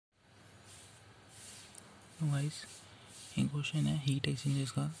Guys एक question है heat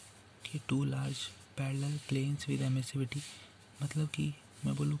exchangers का कि to large parallel planes with emissivity, मतलब कि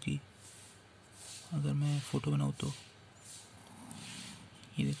मैं बोलूँ कि अगर मैं फ़ोटो बनाऊँ तो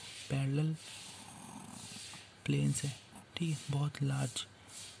ये देखो पैरेलल प्लेन्स है, ठीक है, बहुत लार्ज,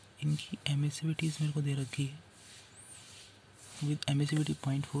 इनकी एमिसिविटीज़ मेरे को दे रखी है with emissivity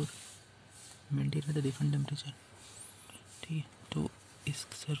 0.4 maintain at the different temperature, ठीक है। तो इस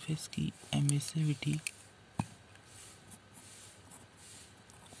सरफेस की एमिसिविटी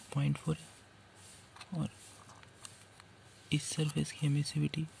 0.4 है और इस सरफेस की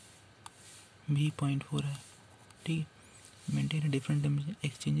एमिसिविटी भी 0.4 है, ठीक है। Maintain different temperature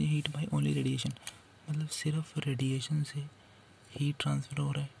exchange heat by only radiation, मतलब सिर्फ रेडिएशन से हीट ट्रांसफ़र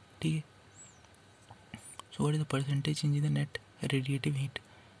हो रहा है, ठीक है। So what is the percentage change in the net radiative heat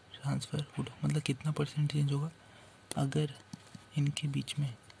transfer, मतलब कितना परसेंट चेंज होगा अगर इनके बीच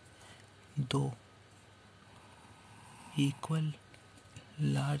में दो इक्वल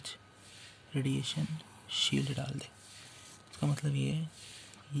लार्ज रेडिएशन शील्ड डाल दे। इसका मतलब ये है,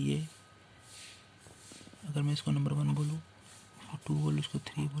 ये अगर मैं इसको नंबर 1 बोलूँ, 2 बोलूँ, इसको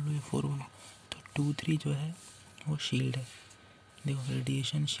 3 बोलूँ या 4 बोलूँ, तो 2, 3 जो है वो शील्ड है, देखो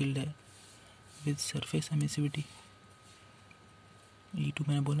रेडिएशन शील्ड है विद सरफेस एमिसिविटी E2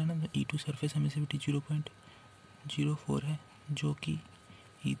 मैंने बोला ना, तो E2 सरफेस एमिसिविटी 0.04 है जो कि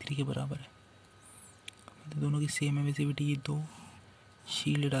E3 के बराबर है, मतलब दोनों की सेम एमिसिविटी, ये दो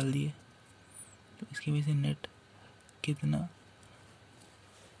शील्ड डाल दिए, तो इसकी वजह से नेट कितना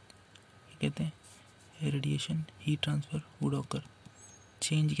कहते हैं radiation heat transfer would occur,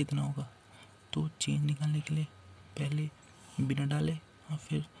 change कितना होगा। तो चेंज निकालने के लिए पहले बिना डाले और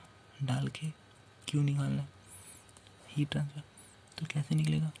फिर डाल के क्यों निकालना है हीट ट्रांसफ़र, तो कैसे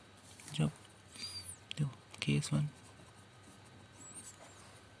निकलेगा, जब देखो केस 1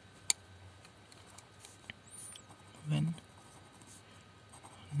 व्हेन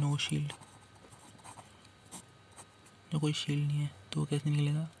नो शील्ड, जो कोई शील्ड नहीं है तो कैसे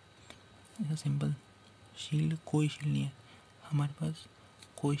निकलेगा, ऐसा सिंपल, शील्ड कोई शील्ड नहीं है हमारे पास,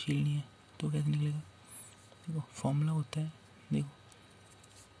 कोई शील्ड नहीं है तो कैसे निकलेगा, देखो फॉर्मूला होता है, देखो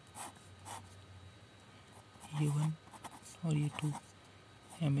ये 1 और ये 2,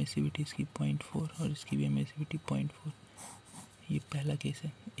 एमिसिविटी इसकी 0.4 और इसकी भी एमिसिविटी 0.4, ये पहला केस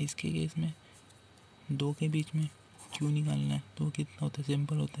है। इसके केस में दो के बीच में क्यों निकालना है, तो कितना होता है,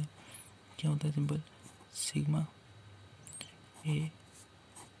 सिंपल होता है, क्या होता है सिंपल, सिग्मा ए,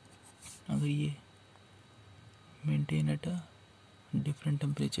 अगर ये maintain at a different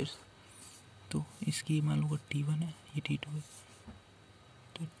temperatures, तो इसकी मान लो T1 है, ये T2 है,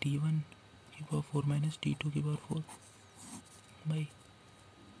 तो T1 की पावर 4 माइनस T2 की पावर 4 बाई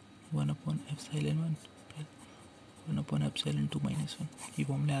 1/ε1 1/ε2 माइनस 1, ये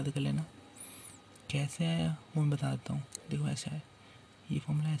फॉर्मूला याद कर लेना। कैसे आया वो मैं बता देता हूँ, देखो ऐसे आया, ये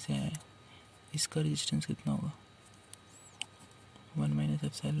फॉर्मूला ऐसे आया, इसका रेजिस्टेंस कितना होगा 1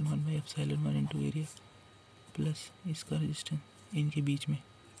 minus ε1 by ε1 into area plus इसका रेजिस्टेंस इनके बीच में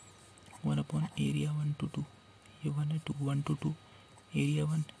 1/एरिया 1 to 2, ये 1 है, 2 1 to 2 area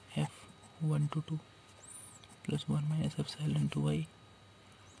 1 F 1 to 2 plus 1 minus ε2 by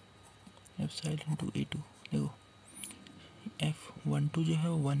ε2 A2। देखो F12 जो है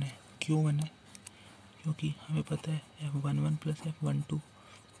वो 1 है, क्यों 1 है, क्योंकि हमें पता है F11 प्लस F12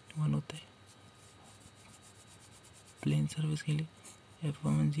 1 होता है प्लेन सर्फेस के लिए,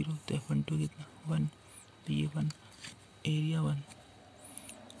 F11 0 तो F12 कितना 1, तो ये 1 एरिया 1,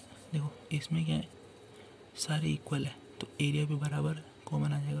 देखो इसमें क्या है सारे इक्वल है तो एरिया भी बराबर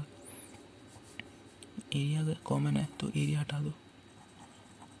कॉमन आ जाएगा, एरिया अगर कॉमन है तो एरिया हटा दो,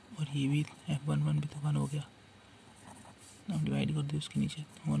 और ये भी F11 भी तो 1 हो गया, अब डिवाइड कर दो उसके नीचे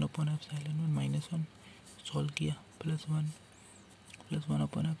 1/ε1 माइनस 1, सॉल्व किया प्लस 1 प्लस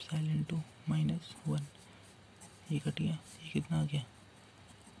 1/ε2 माइनस 1, ये कट गया, ये कितना आ गया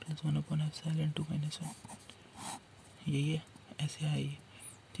प्लस 1/ε2 माइनस 1, यही है, ऐसे आया ये,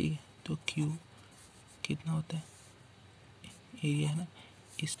 ठीक है। तो Q कितना होता है, एरिया है ना,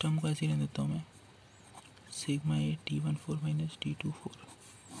 इस टर्म को ऐसे रहने देता हूँ मैं, सिग्मा ए T14 माइनस T24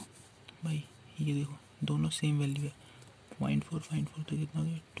 भाई, ये देखो दोनों सेम वैल्यू है 0.4 तो कितना हो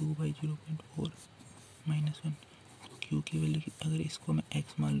गया 2/0.4 माइनस 1, क्यू की वैल्यू अगर इसको मैं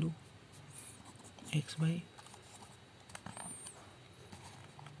x मान लूँ, x by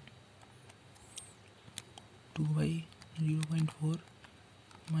 2/0.4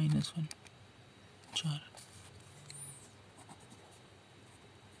 minus 1 4,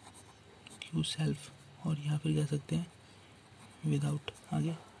 Q self, और यहाँ फिर कह सकते हैं विदाउट, आ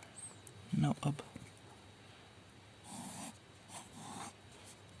गया नाउ। अब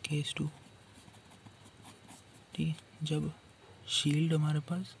केस 2, ठीक है। जब शील्ड हमारे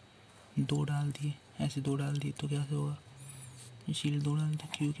पास दो डाल दिए, ऐसे दो डाल दिए तो क्या से होगा, ये शील्ड दो डाल दिए,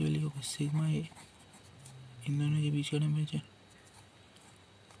 क्यू की वैल्यू होगा सिग्मा ए, इन दोनों के बीच का टेम्परेचर,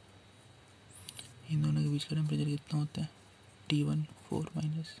 इन दोनों के बीच का टेम्परेचर कितना होता है, T1 4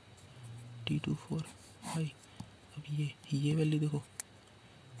 माइनस T2 4 भाई। अब ये वैल्यू देखो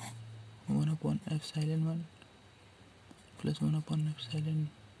 1/ε1 प्लस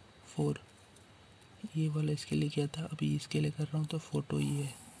 1/ε4, ये वाला इसके लिए क्या था, अभी इसके लिए कर रहा हूँ तो फोटो ये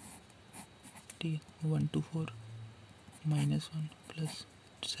है, ठीक है। 1 to 4 -1 प्लस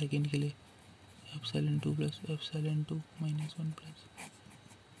सेकेंड के लिए ε2 प्लस ε2 -1 प्लस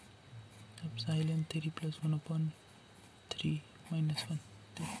ε3 प्लस 1/3 -1।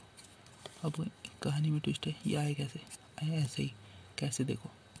 अब कहानी में ट्विस्ट है, ये आए कैसे, आया ऐसे ही, कैसे देखो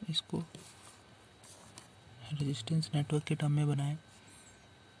इसको रेजिस्टेंस नेटवर्क के टर्म में बनाए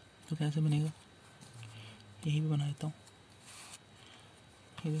तो कैसे बनेगा, यही भी बना देता हूँ,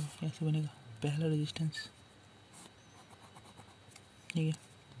 ये देखो कैसे बनेगा, पहला रेजिस्टेंस, ठीक है,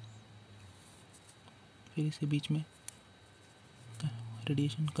 फिर इसके बीच में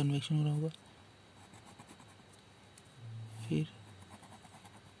रेडिएशन कन्वेक्शन हो रहा होगा, फिर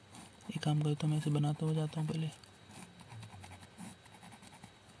एक काम करता हूँ, मैं इसे बनाता हुआ जाता हूँ, पहले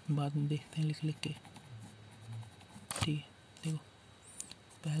बाद में देखते हैं लिख के, ठीक है। देखो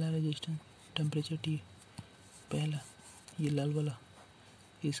पहला रेजिस्टेंस टेम्परेचर T, पहला ये लाल वाला,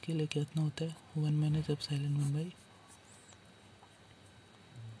 इसके लिए कितना होता है 1 - ε1/,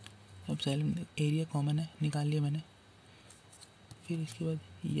 एप्सिलॉन एरिया कॉमन है, निकाल लिया मैंने। फिर इसके बाद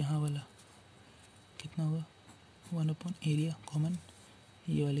यहाँ वाला कितना होगा 1 एरिया कॉमन,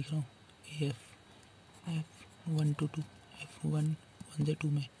 ये वाला लिख रहा हूँ F 1 to 2, F1 1 से 2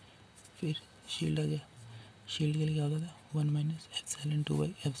 में। फिर शील्ड आ गया, शील्ड के लिए क्या होता था 1 -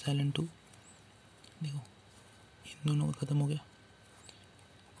 ε2/ε2। देखो इन दोनों का ख़त्म हो गया,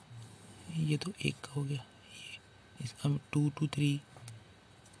 ये तो एक का हो गया, ये इस अब 2 to 3,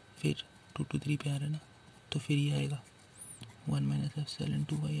 फिर 2 to 3 पे आ रहा है ना, तो फिर ये आएगा 1 -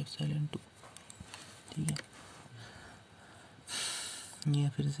 ε2/ε2, ठीक है। ये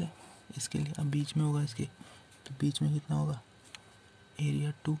फिर से इसके लिए अब बीच में होगा इसके, तो बीच में कितना होगा,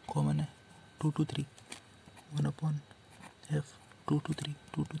 एरिया 2 कॉमन है, 2 to 3 1/F 2 to 3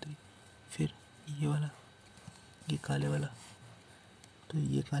 2 to 3। फिर ये वाला, ये काले वाला, तो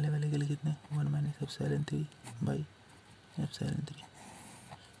ये काले वाले के लिए कितने 1 - ε3/ε3।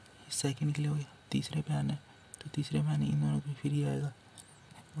 सेकंड के लिए हो गया, तीसरे पे आना है, तो तीसरे में आने इन दोनों के फिर ये आएगा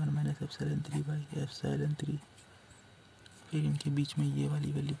 1 - ε3/ε3। फिर इनके बीच में ये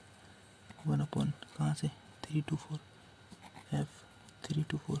वाली वैल्यू 1 कहाँ से 3 to 4, F 3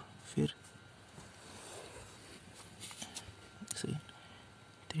 to 4, फिर सही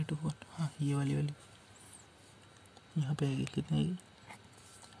 3 to 4, हाँ ये वाली वैल्यू यहाँ पे आएगी, कितनी आएगी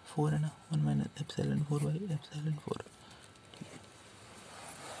 4 है ना, 1 - ε4/ε4।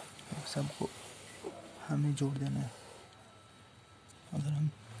 सबको हमें जोड़ देना है। अगर हम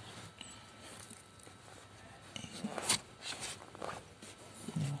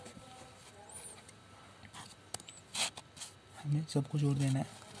हमें सबको जोड़ देना है,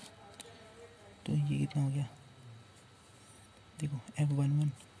 तो ये कितना हो गया, देखो F11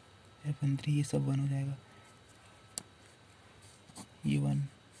 F13 ये सब 1 हो जाएगा, ये 1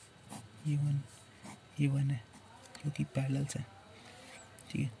 ये 1 ये 1 है क्योंकि पैरेलल्स है,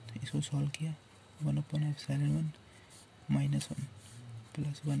 ठीक है। तो इसको सॉल्व किया 1/ε1 -1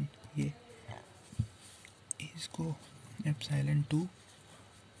 प्लस 1, ये इसको ε2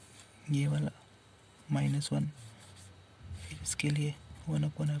 ये वाला -1, फिर इसके लिए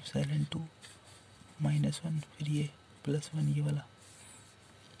 1/ε2 -1, फिर ये +1 ये वाला,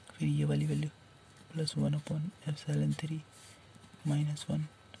 फिर ये वाली वैल्यू प्लस 1/ε3 -1,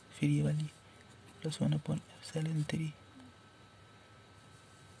 फिर ये वाली प्लस 1/ε3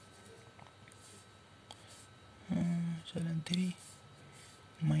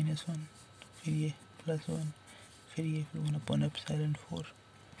 -1, फिर ये +1, फिर ये 1/ε4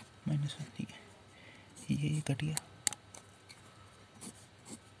 -1, ठीक है। ये कट गया,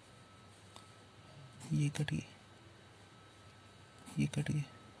 ये कट गया, ये कट गया,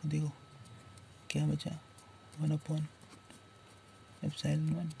 देखो क्या बचा 1/ε1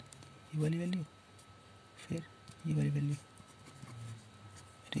 ये वाली वैल्यू, फिर ये वाली वैल्यू,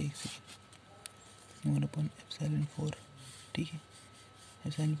 अरे एक सेकेंड 1/ε4, ठीक है।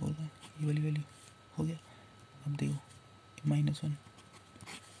 ε4 का ये वाली वैल्यू हो गया। अब देखो -1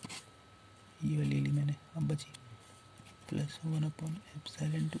 ये वाली ली मैंने, अब बची प्लस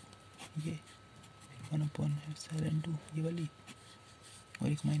 1/ε2 ये 1/ε2 ये वाली, और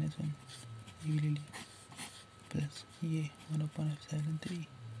एक -1 ये भी ले ली, प्लस ये 1/3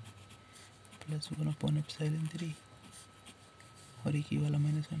 प्लस 1/3 और एक ही वाला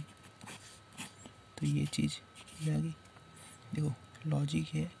 -1, तो ये चीज़ ये आ गई। देखो लॉजिक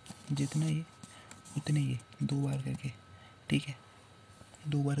है, जितना ये उतने ये 2 बार करके, ठीक है,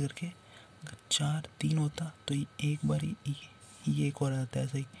 2 बार करके। अगर 4 3 होता तो एक बार ये एक और आता है,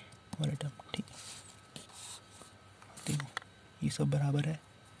 ऐसा ही वाला टर्म, ठीक है। देखो ये सब बराबर है,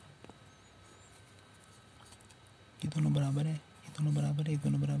 ये दोनों बराबर है, ये दोनों बराबर है, ये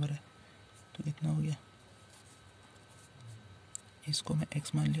दोनों बराबर है, तो कितना हो गया, इसको मैं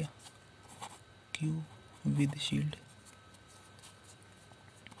x मान लिया, q with shield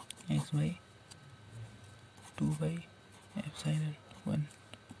x by 2/ε1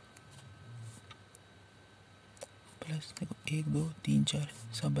 plus देखो 1 2 3 4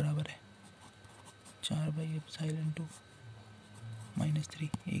 सब बराबर है, 4/ε2 -3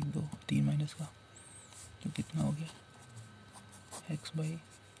 1 2 3 माइनस का, तो कितना हो गया, x बाई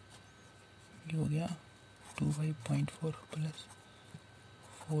ये हो गया 2/0.4 प्लस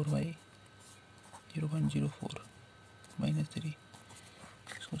 4/0.04 -3,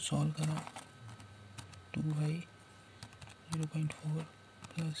 इसको सॉल्व करा, 2/0.4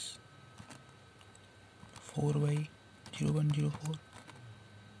 प्लस 4/0.04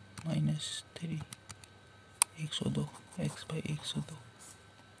 -3 102 x/102,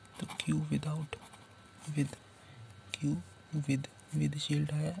 तो q विदाउट विद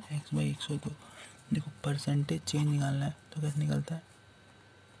शील्ड आया x/102। देखो परसेंटेज चेंज निकालना है तो कैसे निकलता है,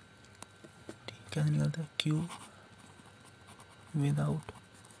 कैसे निकलता है, q without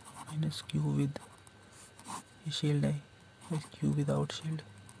minus q with, ये शील्ड है, q विदाउट शील्ड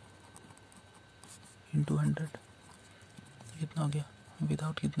इंटू 100, कितना हो गया,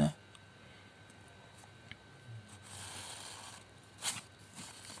 विदाउट कितना है,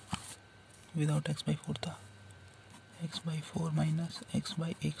 विदाउट x/4 था, x/4 माइनस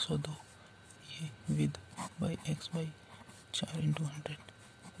x/102, ये with by x/4 into 100,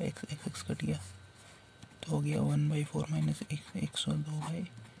 x cut गया तो हो गया 1/4 माइनस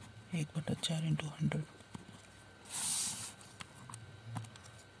 102/1/4 इंटू 100।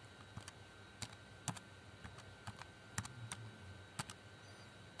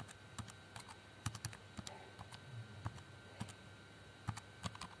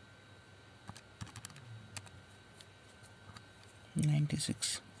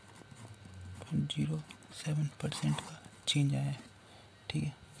 %96.07% का चेंज आया है, ठीक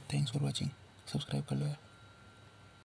है। थैंक्स फॉर वॉचिंग, सब्सक्राइब कर लो यार।